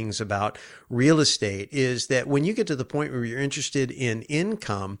favorite things about real estate is that when you get to the point where you're interested in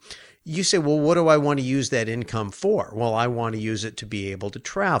income, you say, well, what do I want to use that income for? Well, I want to use it to be able to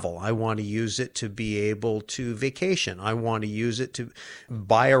travel. I want to use it to be able to vacation. I want to use it to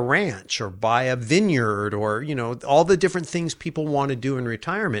buy a ranch or buy a vineyard or, you know, all the different things people want to do in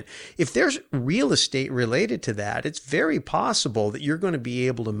retirement. If there's real estate related to that, it's very possible that you're going to be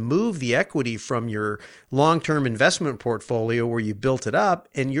able to move the equity from your long-term investment portfolio where you built it up,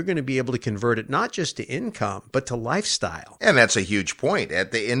 and you're going to be able to convert it not just to income, but to lifestyle. And that's a huge point.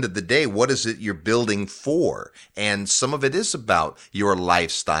 At the end of the day, what is it you're building for? And some of it is about your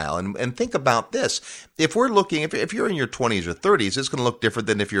lifestyle. And think about this. If we're looking, if you're in your 20s or 30s, it's going to look different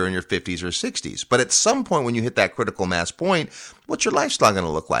than if you're in your 50s or 60s. But at some point when you hit that critical mass point, what's your lifestyle going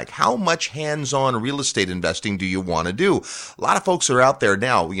to look like? How much hands-on real estate investing do you want to do? A lot of folks are out there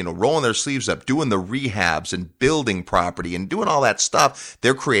now, rolling their sleeves up, doing the rehabs and building property and doing all that stuff.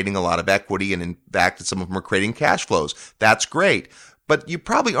 They're creating a lot of equity, and in fact, some of them are creating cash flows. That's great. But you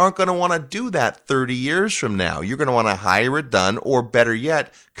probably aren't going to want to do that 30 years from now. You're going to want to hire it done, or better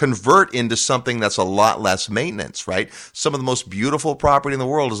yet, convert into something that's a lot less maintenance, right? Some of the most beautiful property in the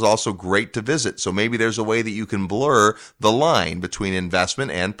world is also great to visit. So maybe there's a way that you can blur the line between investment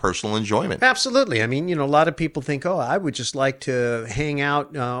and personal enjoyment. Absolutely. I mean, a lot of people think, oh, I would just like to hang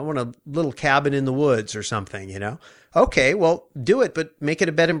out. I want a little cabin in the woods or something, Okay, well, do it, but make it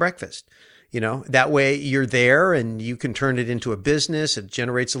a bed and breakfast. That way you're there and you can turn it into a business. It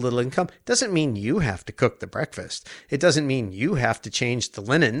generates a little income. It doesn't mean you have to cook the breakfast. It doesn't mean you have to change the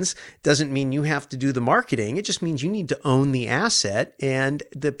linens. It doesn't mean you have to do the marketing. It just means you need to own the asset, and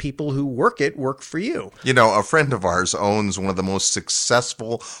the people who work for you. A friend of ours owns one of the most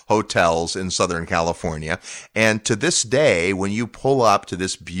successful hotels in Southern California. And to this day, when you pull up to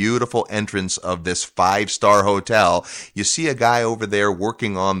this beautiful entrance of this 5-star hotel, you see a guy over there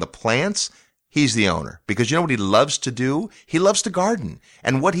working on the plants. He's the owner, because you know what he loves to do? He loves to garden.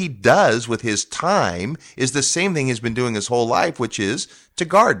 And what he does with his time is the same thing he's been doing his whole life, which is to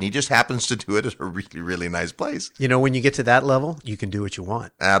garden. He just happens to do it at a really, really nice place. When you get to that level, you can do what you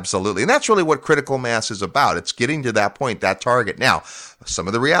want. Absolutely. And that's really what critical mass is about. It's getting to that point, that target. Now, some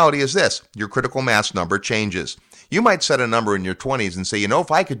of the reality is this. Your critical mass number changes. You might set a number in your 20s and say,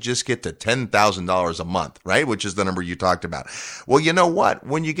 if I could just get to $10,000 a month, right? Which is the number you talked about. Well, you know what?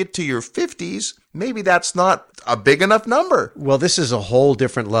 When you get to your 50s, maybe that's not a big enough number. Well, this is a whole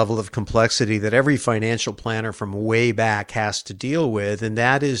different level of complexity that every financial planner from way back has to deal with, and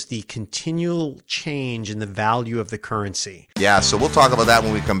that is the continual change in the value of the currency. Yeah, so we'll talk about that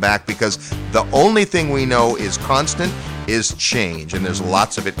when we come back, because the only thing we know is constant is change, and there's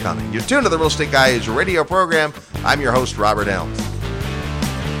lots of it coming. You're tuned to the Real Estate Guys radio program. I'm your host, Robert Elms.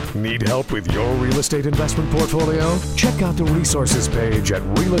 Need help with your real estate investment portfolio? Check out the resources page at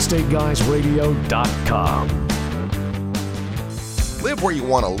realestateguysradio.com. Live where you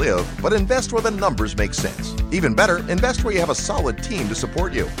want to live, but invest where the numbers make sense. Even better, invest where you have a solid team to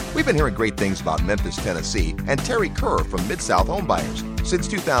support you. We've been hearing great things about Memphis, Tennessee, and Terry Kerr from Mid-South Home Buyers. Since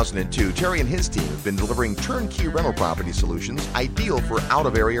 2002, Terry and his team have been delivering turnkey rental property solutions ideal for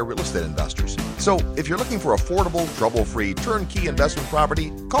out-of-area real estate investors. So, if you're looking for affordable, trouble-free, turnkey investment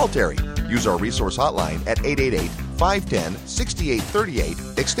property, call Terry. Use our resource hotline at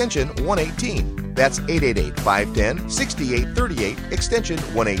 888-510-6838, extension 118. That's 888-510-6838, extension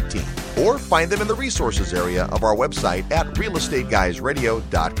 118. Or find them in the resources area of our website at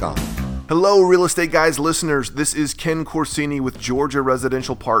realestateguysradio.com. Hello, Real Estate Guys listeners. This is Ken Corsini with Georgia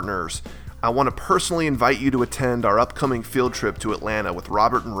Residential Partners. I want to personally invite you to attend our upcoming field trip to Atlanta with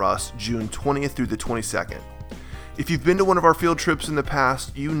Robert and Russ, June 20th through the 22nd. If you've been to one of our field trips in the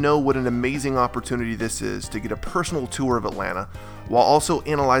past, you know what an amazing opportunity this is to get a personal tour of Atlanta while also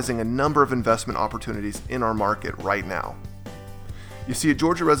analyzing a number of investment opportunities in our market right now. You see, at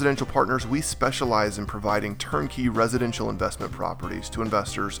Georgia Residential Partners, we specialize in providing turnkey residential investment properties to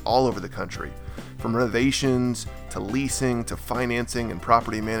investors all over the country. From renovations to leasing to financing and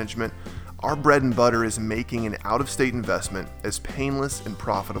property management, our bread and butter is making an out-of-state investment as painless and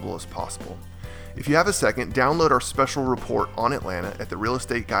profitable as possible. If you have a second, download our special report on Atlanta at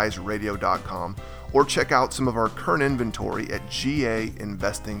therealestateguysradio.com or check out some of our current inventory at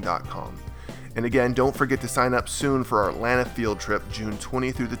gainvesting.com. And again, don't forget to sign up soon for our Atlanta field trip, June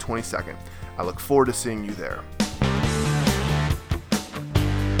 20th through the 22nd. I look forward to seeing you there.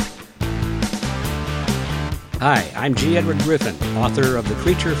 Hi, I'm G. Edward Griffin, author of The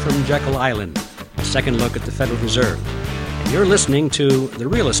Creature from Jekyll Island, a second look at the Federal Reserve. And you're listening to The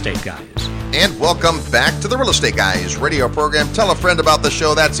Real Estate Guys. And welcome back to the Real Estate Guys radio program. Tell a friend about the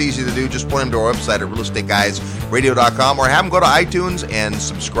show. That's easy to do. Just point them to our website at realestateguysradio.com or have them go to iTunes and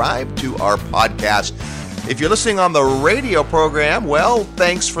subscribe to our podcast. If you're listening on the radio program, well,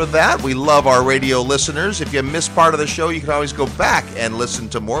 thanks for that. We love our radio listeners. If you miss part of the show, you can always go back and listen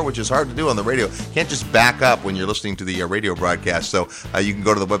to more, which is hard to do on the radio. You can't just back up when you're listening to the radio broadcast. So you can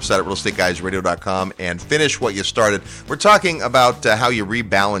go to the website at realestateguysradio.com and finish what you started. We're talking about how you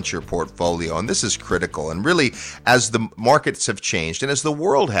rebalance your portfolio, and this is critical. And really, as the markets have changed and as the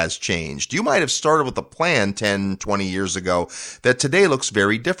world has changed, you might have started with a plan 10, 20 years ago that today looks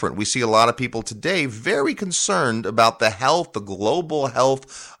very different. We see a lot of people today very concerned about the health, the global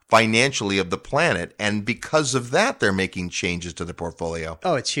health financially of the planet. And because of that, they're making changes to the portfolio.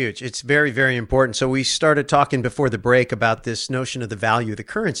 Oh, it's huge. It's very, very important. So we started talking before the break about this notion of the value of the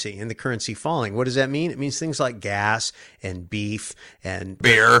currency and the currency falling. What does that mean? It means things like gas and beef and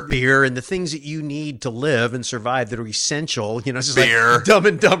beer and the things that you need to live and survive that are essential. You know, it's just like Dumb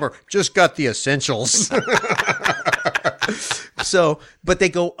and Dumber. Just got the essentials. So, but they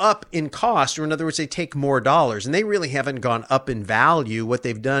go up in cost, or in other words, they take more dollars, and they really haven't gone up in value. What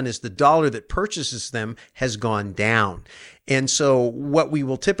they've done is the dollar that purchases them has gone down. And so what we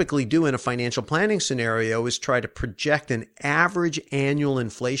will typically do in a financial planning scenario is try to project an average annual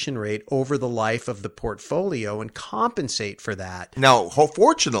inflation rate over the life of the portfolio and compensate for that. Now,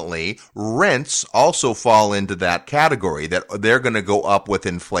 fortunately, rents also fall into that category, that they're going to go up with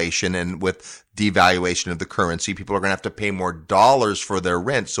inflation and with devaluation of the currency. People are going to have to pay more dollars for their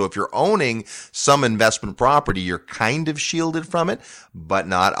rent. So if you're owning some investment property, you're kind of shielded from it, but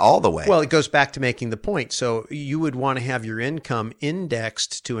not all the way. Well, it goes back to making the point. So you would want to have your income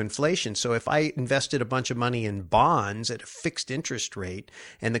indexed to inflation. So if I invested a bunch of money in bonds at a fixed interest rate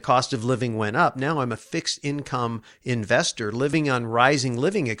and the cost of living went up, now I'm a fixed income investor living on rising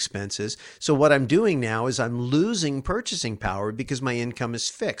living expenses. So what I'm doing now is I'm losing purchasing power because my income is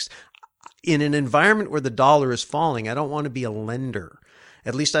fixed. In an environment where the dollar is falling, I don't want to be a lender.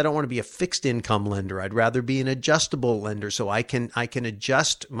 At least I don't want to be a fixed income lender. I'd rather be an adjustable lender so I can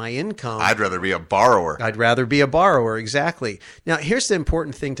adjust my income. I'd rather be a borrower. I'd rather be a borrower, exactly. Now, here's the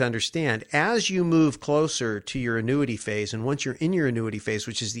important thing to understand. As you move closer to your annuity phase, and once you're in your annuity phase,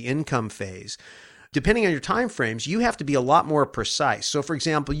 which is the income phase, depending on your time frames, you have to be a lot more precise. So, for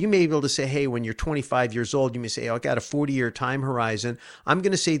example, you may be able to say, hey, when you're 25 years old, you may say, oh, I got a 40-year time horizon. I'm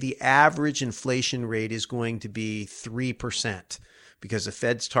going to say the average inflation rate is going to be 3%. Because the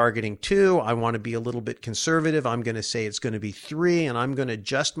Fed's targeting 2, I want to be a little bit conservative. I'm going to say it's going to be 3, and I'm going to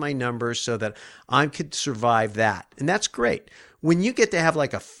adjust my numbers so that I could survive that. And that's great. When you get to have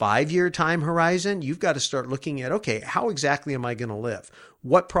like a 5-year time horizon, you've got to start looking at, okay, how exactly am I going to live?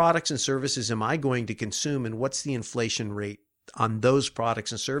 What products and services am I going to consume, and what's the inflation rate on those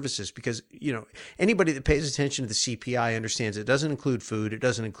products and services? Because, you know, anybody that pays attention to the CPI understands it doesn't include food. It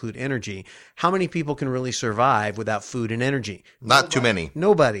doesn't include energy. How many people can really survive without food and energy? Not too many.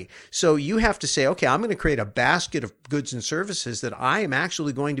 Nobody. So you have to say, okay, I'm going to create a basket of goods and services that I am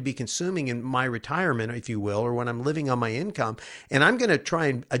actually going to be consuming in my retirement, if you will, or when I'm living on my income. And I'm going to try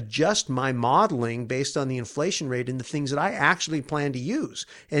and adjust my modeling based on the inflation rate and the things that I actually plan to use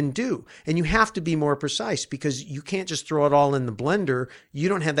and do. And you have to be more precise because you can't just throw it all in the blender. You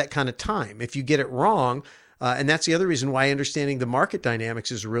don't have that kind of time. If you get it wrong, and that's the other reason why understanding the market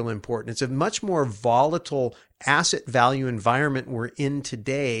dynamics is real important. It's a much more volatile asset value environment we're in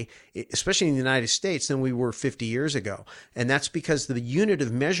today, especially in the United States, than we were 50 years ago. And that's because the unit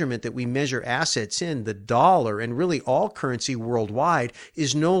of measurement that we measure assets in, the dollar, and really all currency worldwide,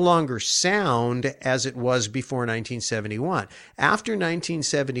 is no longer sound as it was before 1971. After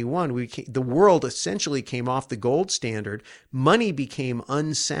 1971, the world essentially came off the gold standard. Money became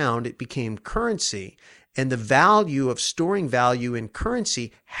unsound. It became currency. And the value of storing value in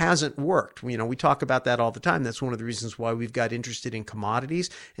currency hasn't worked. You know, we talk about that all the time. That's one of the reasons why we've got interested in commodities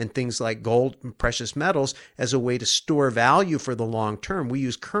and things like gold and precious metals as a way to store value for the long term. We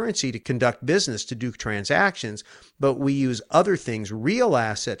use currency to conduct business, to do transactions, but we use other things, real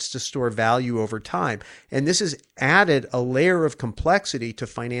assets, to store value over time. And this has added a layer of complexity to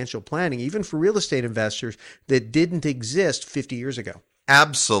financial planning, even for real estate investors, that didn't exist 50 years ago.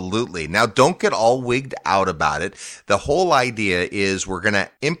 Absolutely. Now, don't get all wigged out about it. The whole idea is we're going to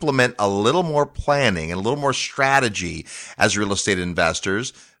implement a little more planning and a little more strategy as real estate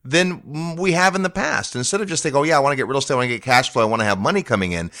investors than we have in the past. Instead of just thinking, oh yeah, I want to get real estate, I want to get cash flow, I want to have money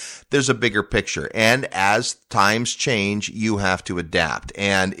coming in, there's a bigger picture. And as times change, you have to adapt.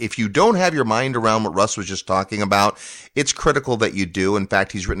 And if you don't have your mind around what Russ was just talking about, it's critical that you do. In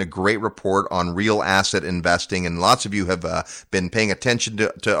fact, he's written a great report on real asset investing, and lots of you have been paying attention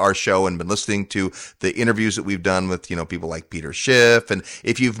to our show and been listening to the interviews that we've done with, people like Peter Schiff. And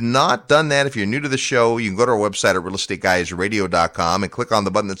if you've not done that, if you're new to the show, you can go to our website at realestateguysradio.com and click on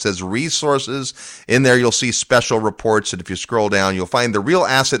the button that says resources. In there, you'll see special reports. And if you scroll down, you'll find the real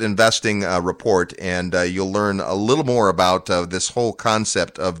asset investing report, and you'll learn a little more about this whole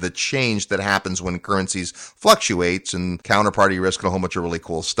concept of the change that happens when currencies fluctuates and counterparty risk and a whole bunch of really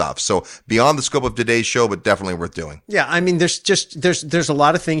cool stuff. So beyond the scope of today's show, but definitely worth doing. Yeah. I mean, there's a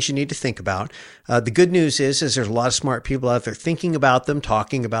lot of things you need to think about. The good news is there's a lot of smart people out there thinking about them,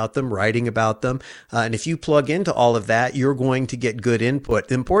 talking about them, writing about them. And if you plug into all of that, you're going to get good input.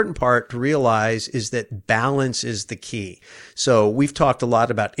 The important part to realize is that balance is the key. So we've talked a lot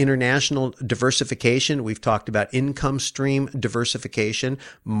about international diversification. We've talked about income stream diversification,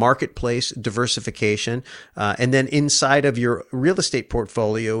 marketplace diversification. And then inside of your real estate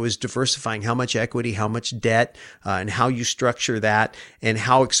portfolio is diversifying how much equity, how much debt, and how you structure that and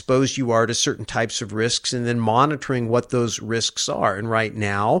how exposed you are to certain types of risks, and then monitoring what those risks are. And right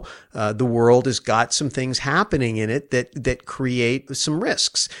now, the world has got some things happening in it that create some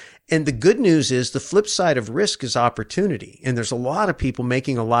risks. And the good news is the flip side of risk is opportunity. And there's a lot of people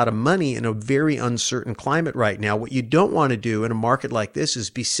making a lot of money in a very uncertain climate right now. What you don't want to do in a market like this is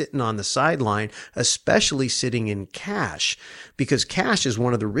be sitting on the sideline, especially sitting in cash, because cash is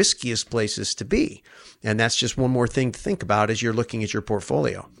one of the riskiest places to be. And that's just one more thing to think about as you're looking at your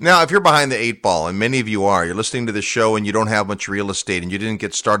portfolio. Now, if you're behind the 8 ball, and many of you are, you're listening to the show and you don't have much real estate and you didn't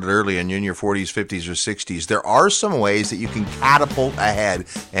get started early and you're in your 40s, 50s, or 60s, there are some ways that you can catapult ahead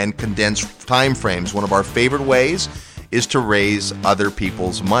and condense time frames. One of our favorite ways is to raise other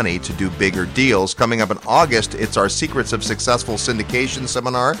people's money to do bigger deals. Coming up in August, it's our Secrets of Successful Syndication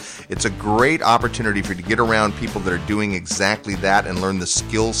seminar. It's a great opportunity for you to get around people that are doing exactly that and learn the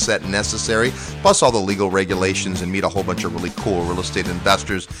skill set necessary, plus all the legal regulations, and meet a whole bunch of really cool real estate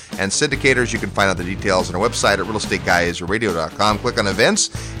investors and syndicators. You can find out the details on our website at realestateguysradio.com. Click on events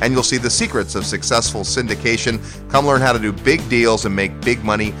and you'll see the Secrets of Successful Syndication. Come learn how to do big deals and make big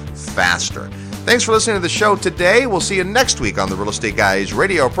money faster. Thanks for listening to the show today. We'll see you next week on the Real Estate Guys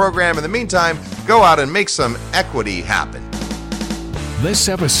radio program. In the meantime, go out and make some equity happen. This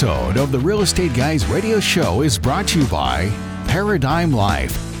episode of the Real Estate Guys radio show is brought to you by Paradigm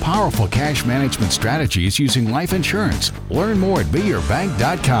Life. Powerful cash management strategies using life insurance. Learn more at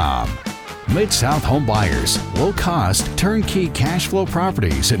beyourbank.com. Mid-South Home Buyers. Low-cost, turnkey cash flow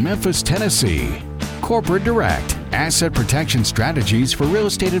properties in Memphis, Tennessee. Corporate Direct. Asset protection strategies for real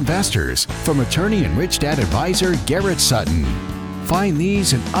estate investors from attorney and Rich Dad advisor Garrett Sutton. Find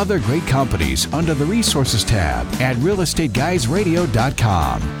these and other great companies under the Resources tab at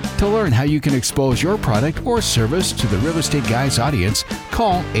realestateguysradio.com. To learn how you can expose your product or service to the Real Estate Guys audience,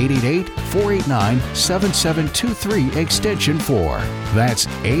 call 888-489-7723 extension 4. That's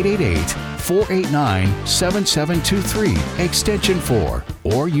 888-489-7723 extension 4.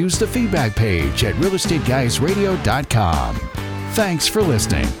 Or use the feedback page at realestateguysradio.com. Thanks for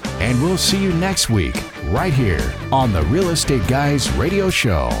listening, and we'll see you next week right here on the Real Estate Guys radio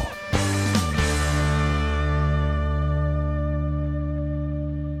show.